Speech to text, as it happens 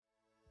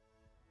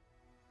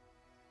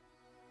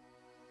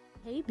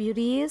Hey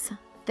beauties,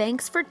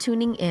 thanks for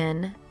tuning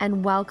in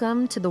and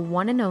welcome to the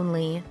one and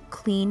only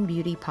Clean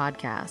Beauty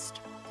Podcast.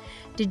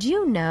 Did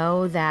you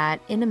know that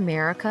in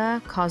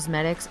America,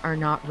 cosmetics are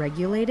not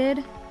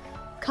regulated?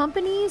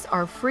 Companies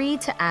are free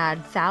to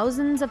add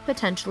thousands of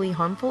potentially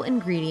harmful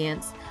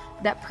ingredients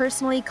that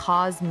personally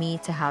cause me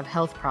to have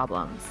health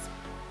problems.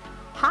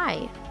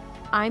 Hi,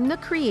 I'm the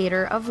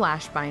creator of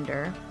Lash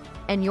Binder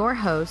and your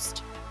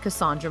host,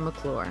 Cassandra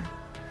McClure.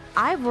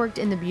 I've worked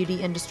in the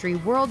beauty industry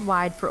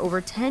worldwide for over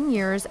 10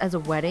 years as a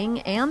wedding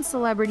and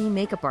celebrity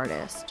makeup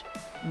artist.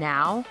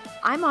 Now,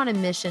 I'm on a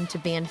mission to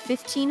ban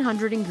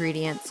 1,500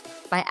 ingredients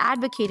by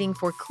advocating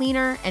for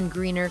cleaner and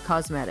greener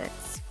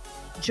cosmetics.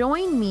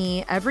 Join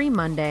me every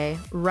Monday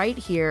right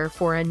here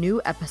for a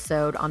new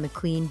episode on the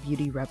Clean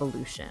Beauty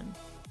Revolution.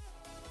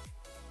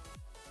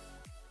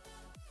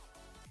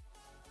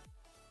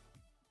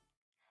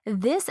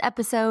 This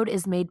episode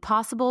is made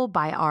possible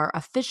by our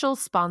official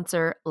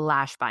sponsor,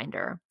 Lash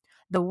Binder,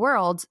 the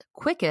world's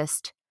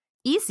quickest,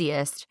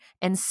 easiest,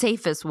 and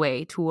safest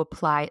way to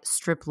apply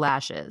strip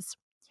lashes.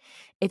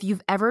 If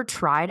you've ever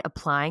tried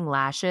applying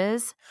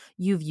lashes,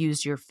 you've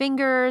used your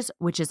fingers,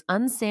 which is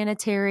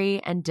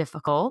unsanitary and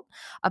difficult,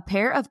 a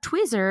pair of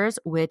tweezers,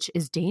 which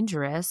is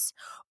dangerous,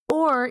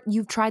 or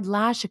you've tried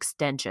lash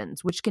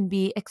extensions, which can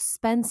be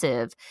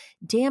expensive,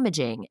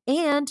 damaging,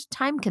 and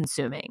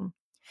time-consuming.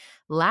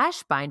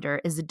 Lash Binder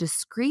is a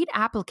discreet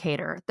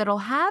applicator that'll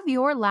have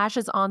your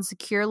lashes on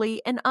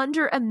securely in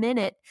under a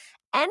minute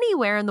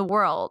anywhere in the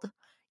world.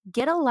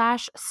 Get a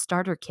lash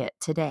starter kit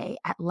today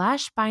at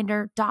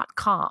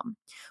lashbinder.com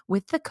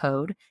with the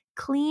code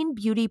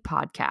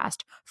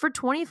CLEANBEAUTYPODCAST for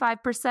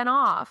 25%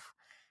 off.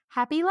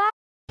 Happy lash!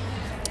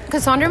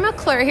 Cassandra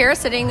McClure here,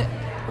 sitting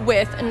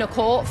with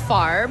Nicole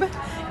Farb.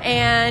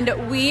 And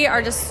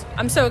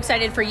I'm so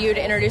excited for you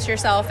to introduce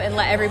yourself and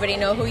let everybody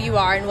know who you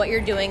are and what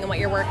you're doing and what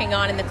you're working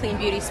on in the clean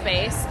beauty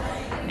space.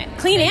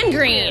 Clean and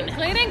green.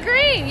 Clean and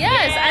green,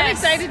 yes. I'm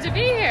excited to be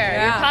here.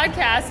 Yeah. Your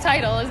podcast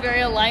title is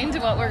very aligned to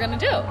what we're going to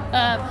do.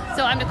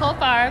 So I'm Nicole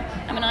Farb.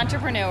 I'm an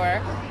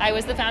entrepreneur. I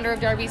was the founder of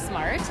Darby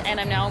Smart, and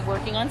I'm now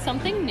working on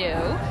something new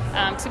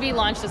to be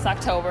launched this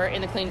October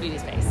in the clean beauty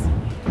space.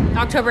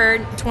 October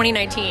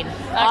 2019.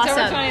 October Awesome.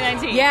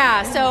 2019.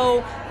 Yeah,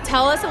 so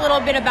tell us a little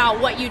bit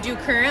about what you do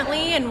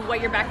currently and what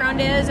your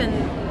background is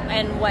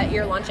and what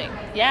you're launching.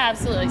 Yeah,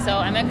 absolutely. So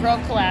I'm at Grove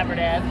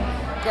Collaborative.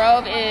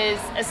 Grove is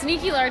a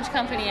sneaky large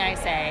company, I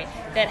say,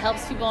 that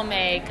helps people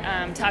make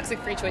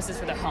toxic-free choices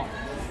for their home.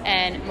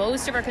 And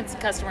most of our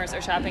customers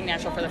are shopping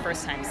natural for the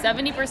first time.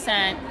 70%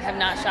 have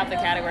not shopped the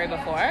category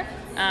before.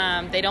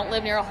 They don't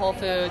live near a Whole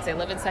Foods. They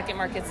live in second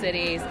market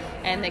cities,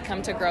 and they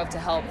come to Grove to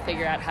help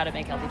figure out how to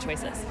make healthy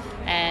choices.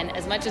 And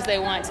as much as they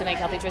want to make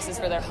healthy choices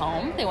for their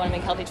home, they want to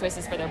make healthy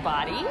choices for their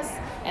bodies.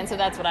 And so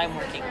that's what I'm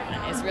working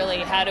on, is really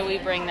how do we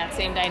bring that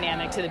same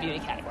dynamic to the beauty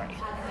category.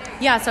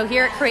 Yeah, so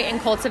here at Create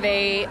and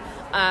Cultivate,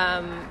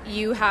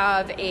 you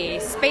have a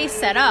space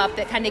set up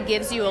that kind of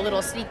gives you a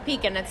little sneak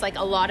peek, and it's like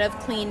a lot of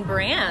clean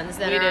brands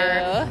that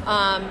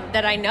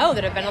that I know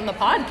that have been on the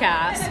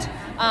podcast.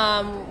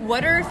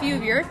 What are a few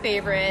of your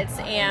favorites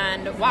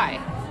and why?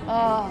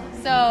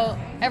 So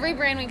every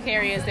brand we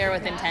carry is there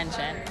with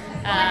intention.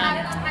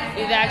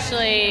 We've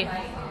actually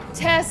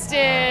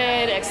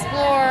tested,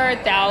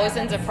 explored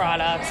thousands of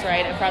products,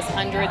 right, across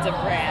hundreds of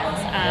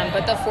brands.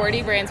 But the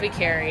 40 brands we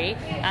carry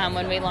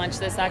when we launch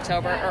this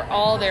October are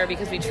all there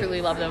because we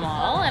truly love them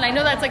all. And I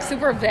know that's like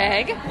super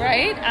vague,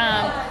 right?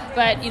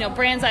 But,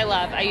 brands I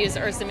love. I use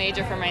Ursa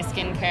Major for my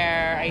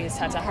skincare. I use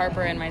Tata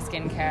Harper in my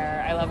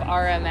skincare. I love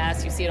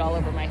RMS. You see it all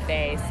over my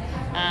face.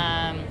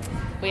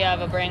 We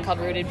have a brand called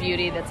Rooted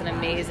Beauty that's an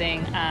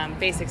amazing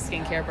basic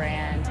skincare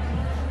brand.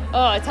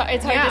 Oh, it's hard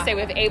to say.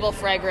 We have Able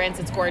Fragrance.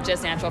 It's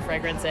gorgeous, natural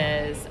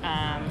fragrances,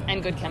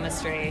 and good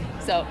chemistry.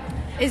 So,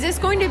 is this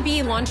going to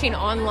be launching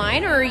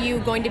online, or are you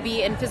going to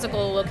be in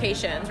physical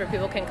locations where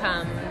people can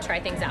come and try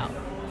things out?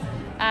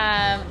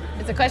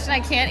 It's a question I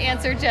can't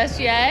answer just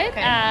yet.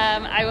 Okay.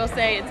 I will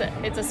say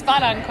it's a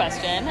spot-on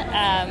question.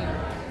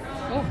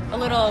 A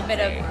little bit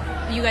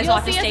of you guys will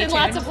have to stay tuned. You'll see us in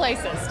lots of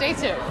places. Stay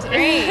tuned.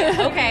 Great.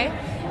 Okay.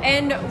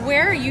 And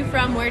where are you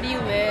from? Where do you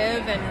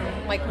live? And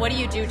what do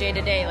you do day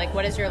to day?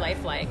 What is your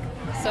life like?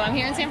 So I'm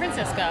here in San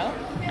Francisco.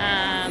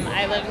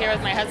 I live here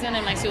with my husband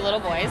and my two little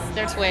boys.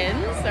 They're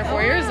twins. They're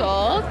 4 years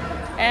old.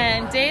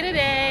 And day to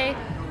day,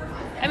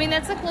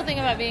 that's the cool thing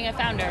about being a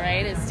founder,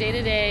 right? Is day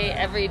to day,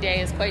 every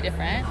day is quite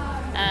different.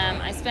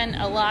 I spend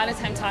a lot of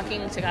time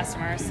talking to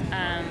customers.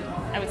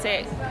 I would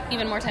say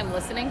even more time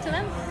listening to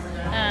them.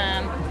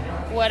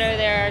 What are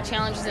their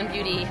challenges in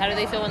beauty? How do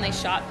they feel when they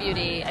shop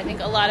beauty? I think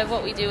a lot of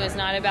what we do is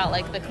not about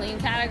the clean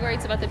category,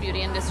 it's about the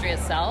beauty industry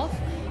itself.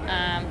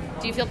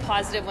 Do you feel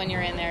positive when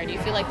you're in there? Do you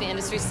feel like the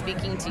industry is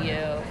speaking to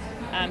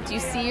you? Do you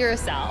see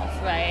yourself,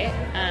 right?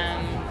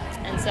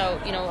 And so,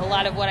 a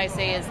lot of what I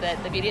say is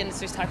that the beauty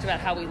industry's talked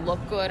about how we look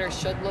good or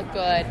should look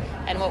good,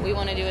 and what we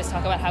want to do is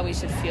talk about how we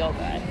should feel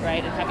good,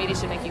 right? And how beauty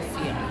should make you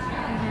feel.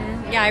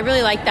 Mm-hmm. Yeah, I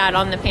really liked that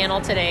on the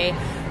panel today.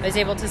 I was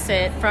able to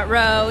sit front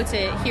row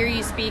to hear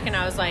you speak, and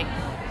I was like,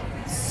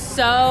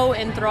 so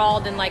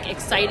enthralled and like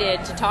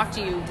excited to talk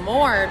to you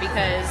more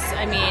because,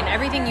 I mean,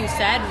 everything you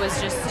said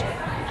was just,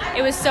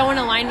 it was so in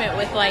alignment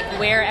with like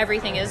where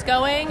everything is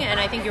going. And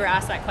I think you were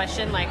asked that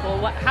question, like,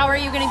 well, how are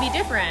you going to be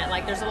different?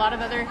 Like, there's a lot of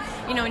other,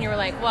 and you were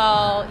like,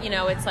 well,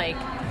 it's like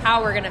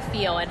how we're going to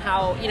feel and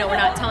how, we're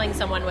not telling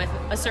someone with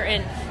a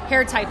certain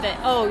hair type that,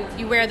 oh, if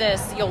you wear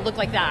this, you'll look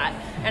like that.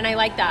 And I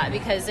like that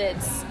because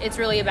it's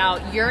really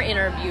about your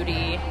inner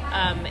beauty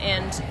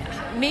and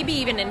maybe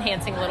even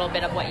enhancing a little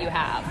bit of what you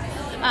have.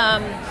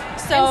 And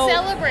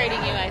celebrating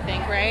you, I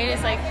think, right?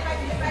 It's like,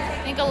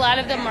 I think a lot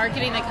of the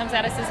marketing that comes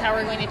at us is how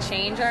we're going to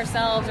change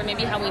ourselves or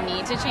maybe how we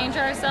need to change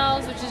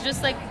ourselves, which is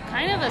just like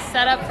kind of a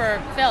setup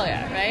for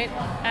failure, right?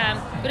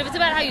 But if it's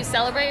about how you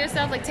celebrate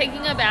yourself, like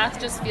taking a bath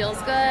just feels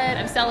good.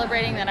 I'm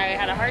celebrating that I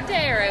had a hard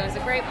day or I was a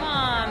great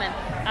mom and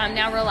I'm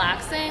now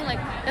relaxing. Like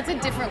that's a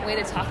different way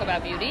to talk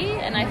about beauty.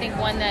 And I think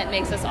one that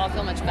makes us all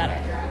feel much better.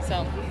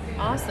 So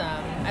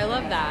awesome. I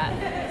love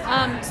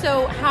that.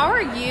 So how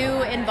are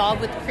you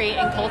involved with Create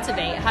and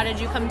Cultivate? How did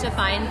you come to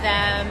find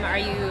them? Are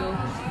you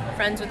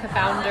friends with the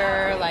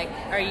founder? Like,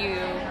 are you,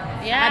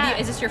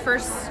 is this your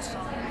first?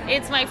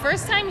 It's my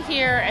first time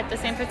here at the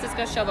San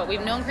Francisco show, but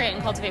we've known Create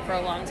and Cultivate for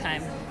a long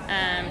time.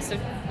 So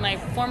my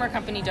former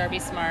company, Darby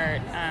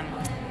Smart,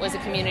 was a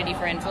community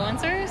for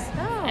influencers.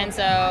 Oh. And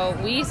so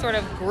we sort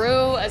of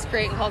grew as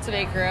Create and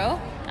Cultivate grew.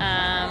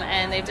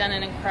 And they've done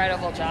an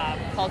incredible job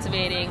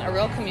cultivating a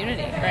real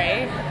community,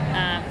 right?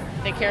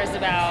 That cares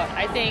about,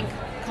 I think,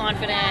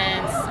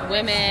 confidence,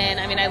 women.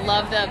 I mean, I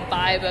love the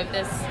vibe of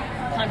this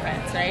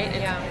conference, right?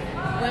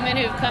 It's women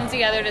who've come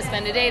together to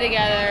spend a day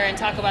together and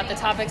talk about the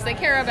topics they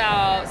care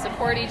about,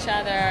 support each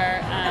other.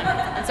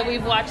 And so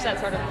we've watched that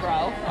sort of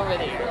grow over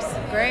the years.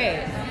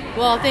 Great.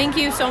 Well, thank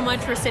you so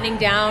much for sitting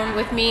down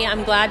with me.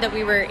 I'm glad that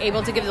we were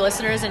able to give the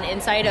listeners an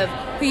insight of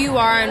who you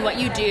are and what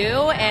you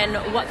do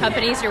and what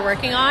companies you're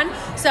working on.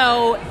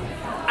 So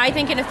I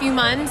think in a few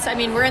months, I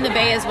mean, we're in the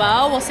Bay as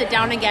well. We'll sit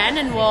down again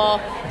and we'll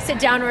sit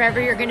down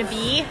wherever you're going to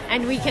be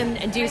and we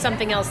can do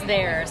something else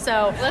there.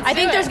 So I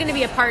think there's going to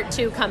be a part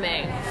 2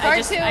 coming.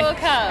 Part 2 will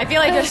come. I feel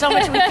like there's so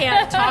much we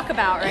can't talk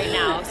about right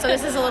now. So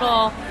this is a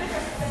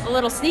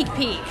little sneak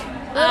peek.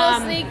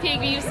 Sneak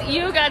peek.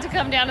 You got to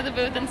come down to the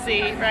booth and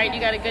see, right? You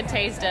got a good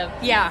taste of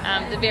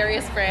the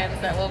various brands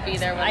that will be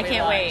there when I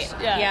can't wait.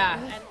 Yeah.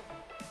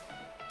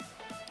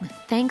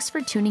 Thanks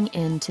for tuning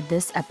in to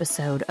this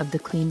episode of the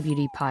Clean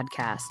Beauty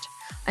Podcast.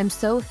 I'm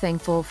so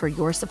thankful for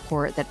your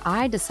support that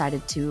I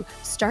decided to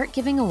start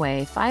giving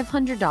away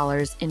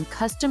 $500 in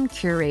custom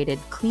curated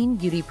clean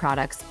beauty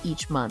products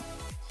each month.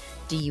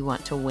 Do you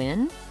want to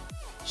win?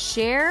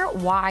 Share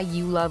why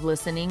you love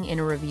listening in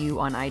a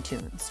review on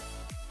iTunes.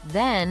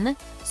 Then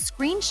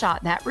screenshot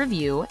that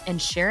review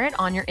and share it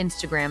on your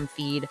Instagram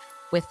feed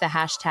with the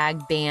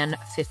hashtag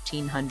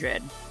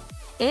BAN1500.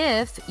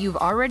 If you've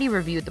already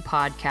reviewed the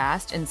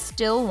podcast and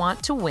still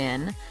want to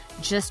win,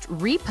 just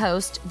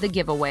repost the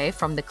giveaway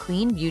from the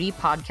Clean Beauty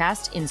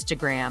Podcast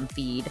Instagram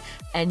feed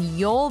and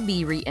you'll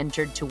be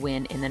re-entered to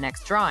win in the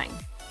next drawing.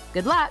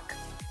 Good luck!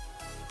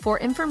 For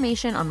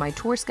information on my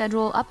tour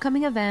schedule,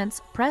 upcoming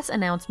events, press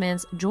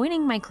announcements,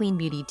 joining my Clean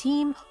Beauty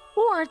team,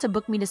 or to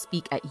book me to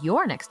speak at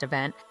your next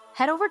event,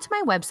 head over to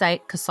my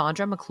website,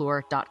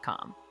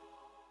 CassandraMcClure.com.